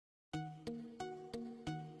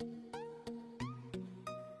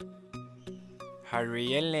Her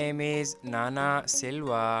real name is Nana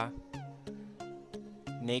Silva,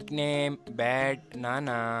 nickname Bad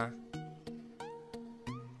Nana.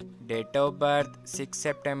 Date of birth 6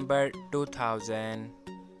 September 2000.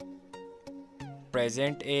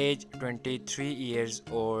 Present age 23 years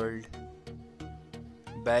old.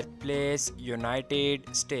 Birthplace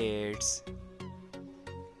United States.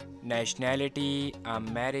 Nationality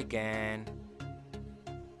American.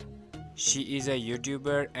 She is a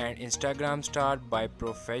YouTuber and Instagram star by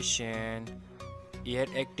profession. Year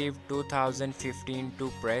active 2015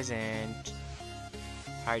 to present.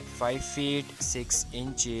 Height 5 feet 6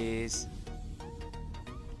 inches.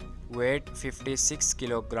 Weight 56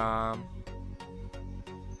 kilogram.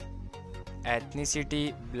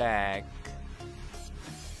 Ethnicity black.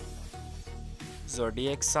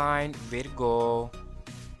 Zodiac sign Virgo.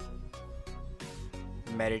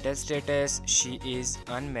 Marital status she is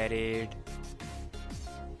unmarried.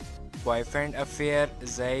 Boyfriend affair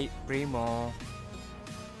Zay Primo.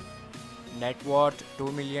 Net worth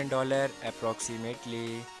 $2 million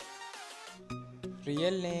approximately.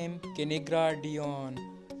 Real name Kinigra Deon.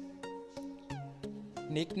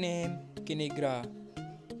 Nickname Kinigra.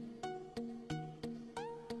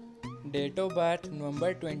 Date of birth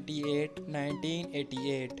November 28,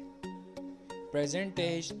 1988. Present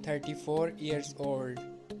age 34 years old.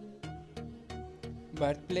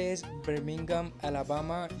 Birthplace Birmingham,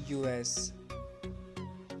 Alabama, US.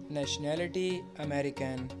 Nationality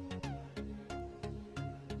American.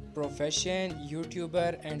 Profession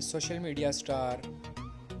YouTuber and social media star.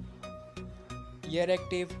 Year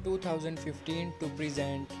active 2015 to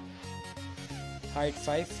present. Height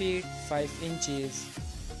 5 feet 5 inches.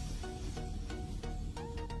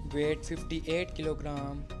 Weight 58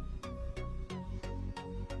 kilogram.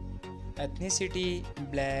 Ethnicity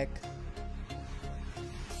black.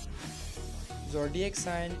 Zodiac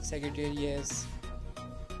sign Sagittarius.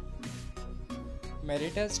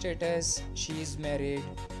 Marital status she is married.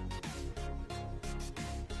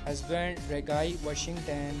 Husband Regai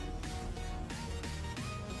Washington.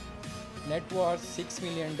 Net worth $6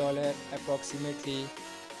 million approximately.